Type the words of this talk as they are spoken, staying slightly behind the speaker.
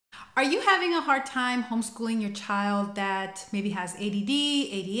Are you having a hard time homeschooling your child that maybe has ADD,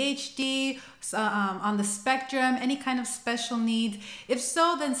 ADHD, on the spectrum, any kind of special needs? If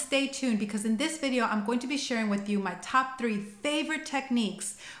so, then stay tuned, because in this video, I'm going to be sharing with you my top 3 favorite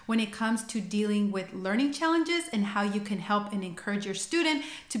techniques when it comes to dealing with learning challenges and how you can help and encourage your student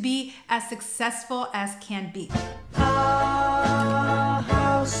to be as successful as can be.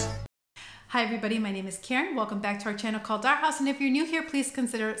 Hi everybody, my name is Karen. Welcome back to our channel called Our House. And if you're new here, please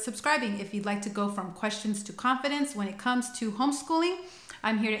consider subscribing if you'd like to go from questions to confidence when it comes to homeschooling.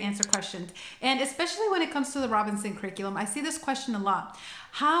 I'm here to answer questions. And especially when it comes to the Robinson curriculum, I see this question a lot.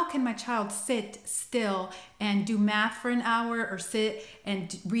 How can my child sit still and do math for an hour, or sit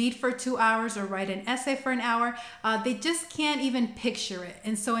and read for 2 hours, or write an essay for an hour? They just can't even picture it.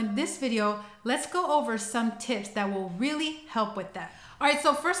 And so in this video, let's go over some tips that will really help with that. All right,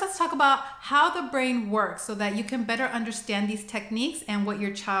 so first let's talk about how the brain works so that you can better understand these techniques and what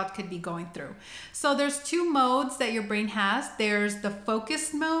your child could be going through. So there's 2 modes that your brain has. There's the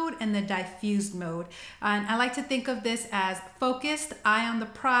focused mode and the diffused mode. And I like to think of this as focused, eye on the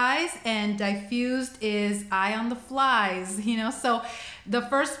prize, and diffused is eye on the flies, you know? So the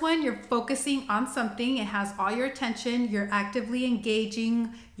first one, you're focusing on something. It has all your attention. You're actively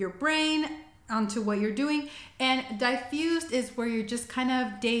engaging your brain onto what you're doing. And diffused is where you're just kind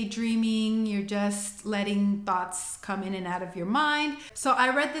of daydreaming, you're just letting thoughts come in and out of your mind. So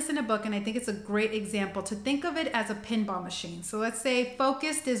I read this in a book, and I think it's a great example to think of it as a pinball machine. So let's say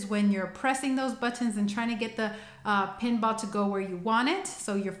focused is when you're pressing those buttons and trying to get the pinball to go where you want it,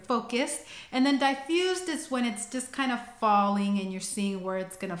 so you're focused. And then diffused is when it's just kind of falling and you're seeing where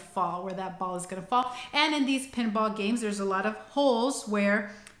it's gonna fall, where that ball is gonna fall. And in these pinball games, there's a lot of holes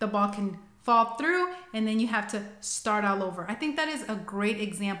where the ball can fall through, and then you have to start all over. I think that is a great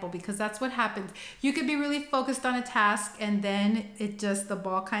example, because that's what happens. You could be really focused on a task, and then the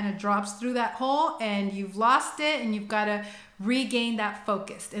ball kind of drops through that hole and you've lost it, and you've got to regain that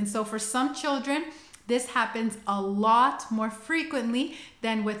focus. And so for some children, this happens a lot more frequently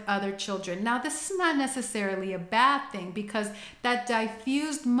than with other children. Now, this is not necessarily a bad thing, because that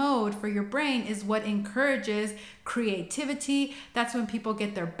diffused mode for your brain is what encourages creativity. That's when people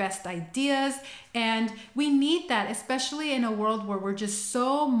get their best ideas. And we need that, especially in a world where we're just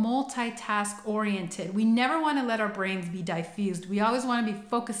so multitask oriented. We never want to let our brains be diffused. We always want to be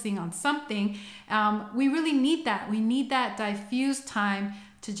focusing on something. We really need that. We need that diffused time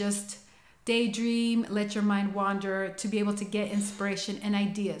to just daydream, let your mind wander, to be able to get inspiration and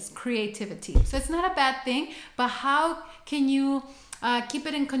ideas, creativity. So it's not a bad thing, but how can you keep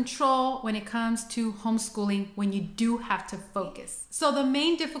it in control when it comes to homeschooling when you do have to focus? So the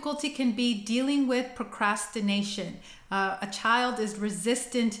main difficulty can be dealing with procrastination. A child is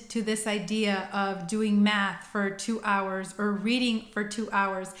resistant to this idea of doing math for 2 hours or reading for 2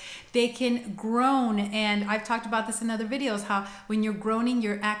 hours. They can groan, and I've talked about this in other videos, how when you're groaning,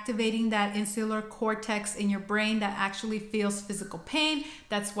 you're activating that insular cortex in your brain that actually feels physical pain.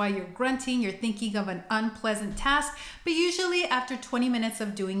 That's why you're grunting, you're thinking of an unpleasant task. But usually after 20 minutes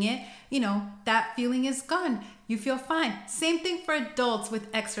of doing it, you know, that feeling is gone. You feel fine. Same thing for adults with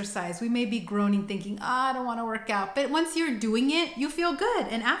exercise. We may be groaning thinking, I don't want to work out. But once you're doing it, you feel good.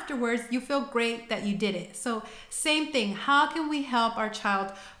 And afterwards, you feel great that you did it. So same thing. How can we help our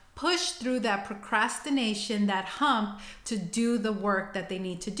child push through that procrastination, that hump, to do the work that they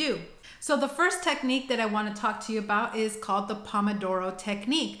need to do? So the first technique that I want to talk to you about is called the Pomodoro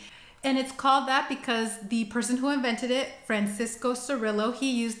technique. And it's called that because the person who invented it, Francisco Cirillo,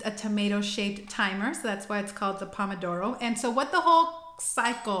 he used a tomato-shaped timer. So that's why it's called the Pomodoro. And so what the whole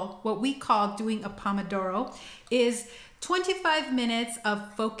cycle, what we call doing a Pomodoro, is 25 minutes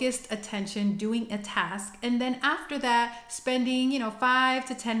of focused attention doing a task, and then after that spending 5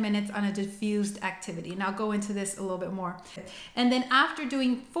 to 10 minutes on a diffused activity. And I'll go into this a little bit more. And then after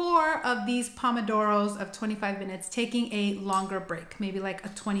doing 4 of these Pomodoros of 25 minutes, taking a longer break, maybe like a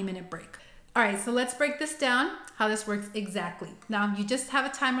 20-minute break. All right, so let's break this down, how this works exactly. Now, you just have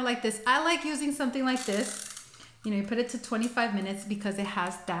a timer like this. I like using something like this. You put it to 25 minutes because it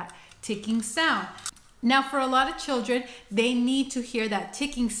has that ticking sound. Now, for a lot of children, they need to hear that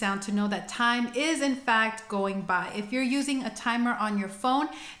ticking sound to know that time is in fact going by. If you're using a timer on your phone,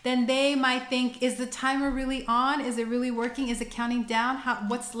 then they might think, is the timer really on? Is it really working? Is it counting down?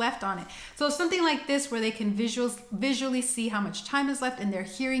 What's left on it? So something like this, where they can visually see how much time is left and they're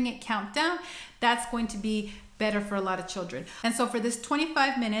hearing it count down, that's going to be better for a lot of children. And so for this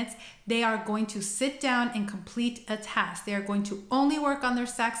 25 minutes, they are going to sit down and complete a task. They are going to only work on their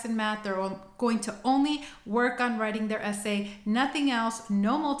Saxon math. They're going to only work on writing their essay, nothing else,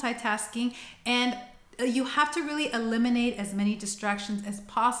 no multitasking. And you have to really eliminate as many distractions as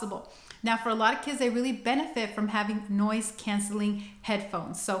possible. Now, for a lot of kids, they really benefit from having noise canceling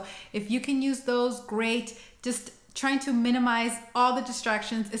headphones. So if you can use those, great. Just trying to minimize all the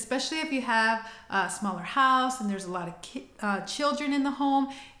distractions, especially if you have a smaller house and there's a lot of children in the home.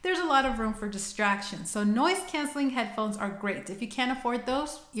 There's a lot of room for distraction. So noise canceling headphones are great. If you can't afford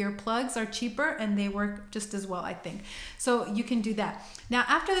those, earplugs are cheaper and they work just as well, I think. So you can do that. Now,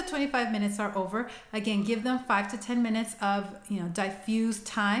 after the 25 minutes are over, again, give them 5 to 10 minutes of, diffused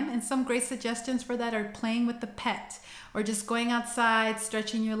time. And some great suggestions for that are playing with the pet, or just going outside,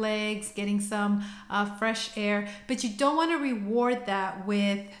 stretching your legs, getting some fresh air. But you don't want to reward that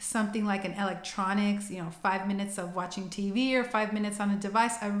with something like an electronics, 5 minutes of watching TV or 5 minutes on a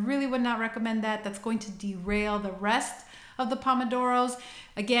device. I really would not recommend that. That's going to derail the rest of the Pomodoros.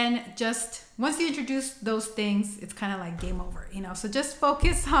 Again, just once you introduce those things, it's kind of like game over, So just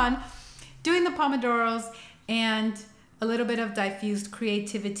focus on doing the Pomodoros and a little bit of diffused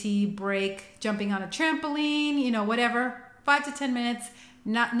creativity, break, jumping on a trampoline, whatever, 5 to 10 minutes,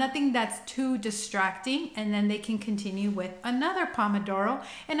 nothing that's too distracting. And then they can continue with another Pomodoro.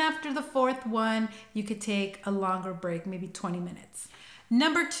 And after the fourth one, you could take a longer break, maybe 20 minutes.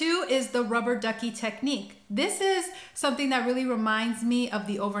 Number 2 is the rubber ducky technique. This is something that really reminds me of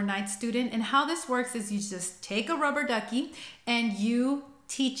the overnight student. And how this works is you just take a rubber ducky and you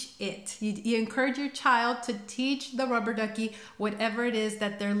teach it. You encourage your child to teach the rubber ducky whatever it is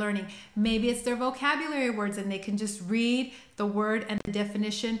that they're learning. Maybe it's their vocabulary words and they can just read the word and the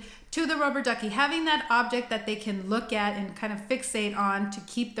definition to the rubber ducky. Having that object that they can look at and kind of fixate on to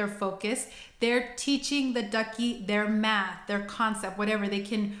keep their focus. They're teaching the ducky their math, their concept, whatever. They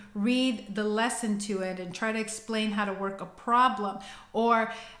can read the lesson to it and try to explain how to work a problem,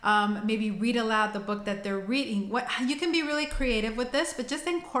 or maybe read aloud the book that they're reading. You can be really creative with this, but just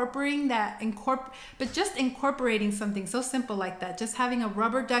incorporating something so simple like that, just having a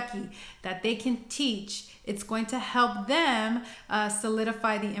rubber ducky that they can teach. It's going to help them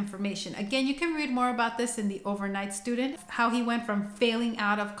solidify the information. Again, you can read more about this in The Overnight Student, how he went from failing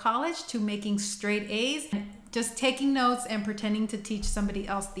out of college to making straight A's, just taking notes and pretending to teach somebody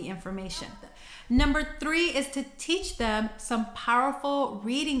else the information. Number 3 is to teach them some powerful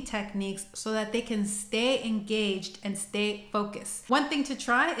reading techniques so that they can stay engaged and stay focused. One thing to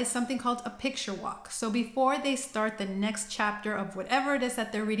try is something called a picture walk. So before they start the next chapter of whatever it is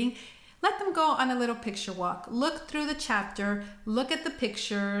that they're reading, let them go on a little picture walk. Look through the chapter, look at the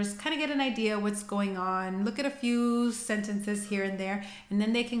pictures, kind of get an idea what's going on, look at a few sentences here and there, and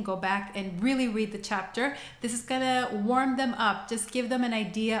then they can go back and really read the chapter. This is gonna warm them up, just give them an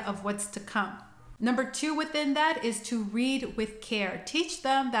idea of what's to come. Number 2 within that is to read with care. Teach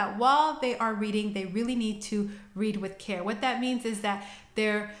them that while they are reading, they really need to read with care. What that means is that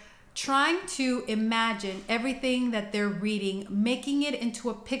they're trying to imagine everything that they're reading, making it into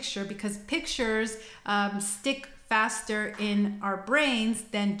a picture, because pictures stick faster in our brains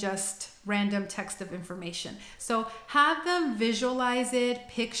than just random text of information. So have them visualize it,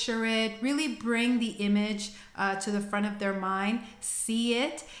 picture it, really bring the image to the front of their mind, see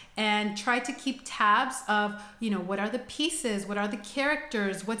it, and try to keep tabs of, what are the pieces, what are the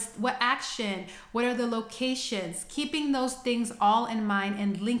characters, what action, what are the locations, keeping those things all in mind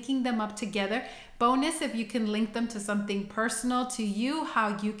and linking them up together. Bonus, if you can link them to something personal to you,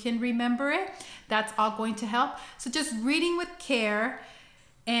 how you can remember it, that's all going to help. So just reading with care.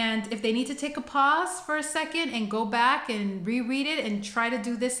 And if they need to take a pause for a second and go back and reread it and try to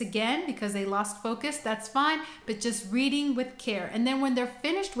do this again because they lost focus, that's fine, but just reading with care. And then when they're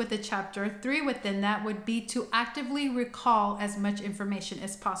finished with the chapter, 3 within that would be to actively recall as much information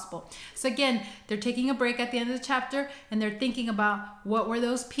as possible. So again, they're taking a break at the end of the chapter and they're thinking about what were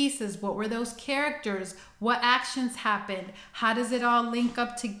those pieces, what were those characters, what actions happened, how does it all link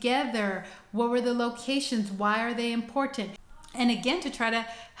up together, what were the locations, why are they important? And again, to try to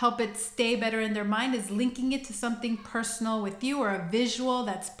help it stay better in their mind is linking it to something personal with you, or a visual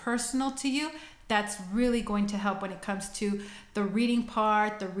that's personal to you. That's really going to help when it comes to the reading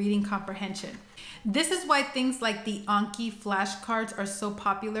part, the reading comprehension. This is why things like the Anki flashcards are so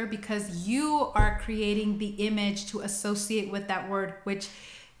popular, because you are creating the image to associate with that word, which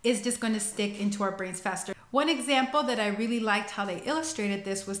is just going to stick into our brains faster. One example that I really liked how they illustrated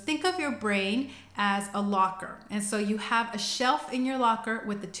this was, think of your brain as a locker. And so you have a shelf in your locker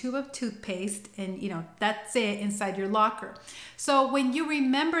with a tube of toothpaste, and that's it inside your locker. So when you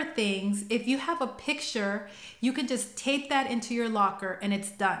remember things, if you have a picture, you can just tape that into your locker and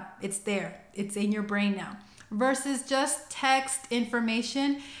it's done. It's there. It's in your brain now. Versus just text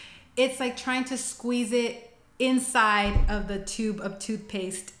information, it's like trying to squeeze it inside of the tube of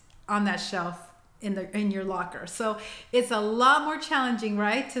toothpaste on that shelf. in your locker. So it's a lot more challenging,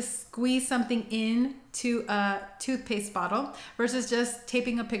 right, to squeeze something in to a toothpaste bottle versus just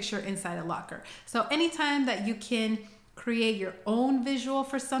taping a picture inside a locker. So anytime that you can create your own visual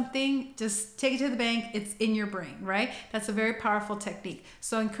for something, just take it to the bank. It's in your brain, right? That's a very powerful technique.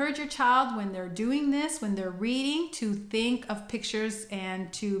 So encourage your child when they're doing this, when they're reading, to think of pictures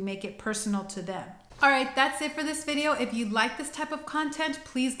and to make it personal to them. All right, that's it for this video. If you like this type of content,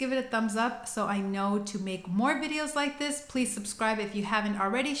 please give it a thumbs up so I know to make more videos like this. Please subscribe if you haven't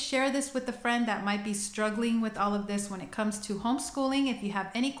already. Share this with a friend that might be struggling with all of this when it comes to homeschooling. If you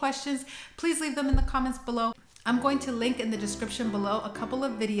have any questions, please leave them in the comments below. I'm going to link in the description below a couple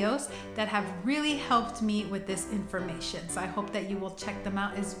of videos that have really helped me with this information. So I hope that you will check them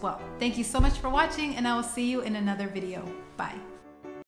out as well. Thank you so much for watching, and I will see you in another video. Bye.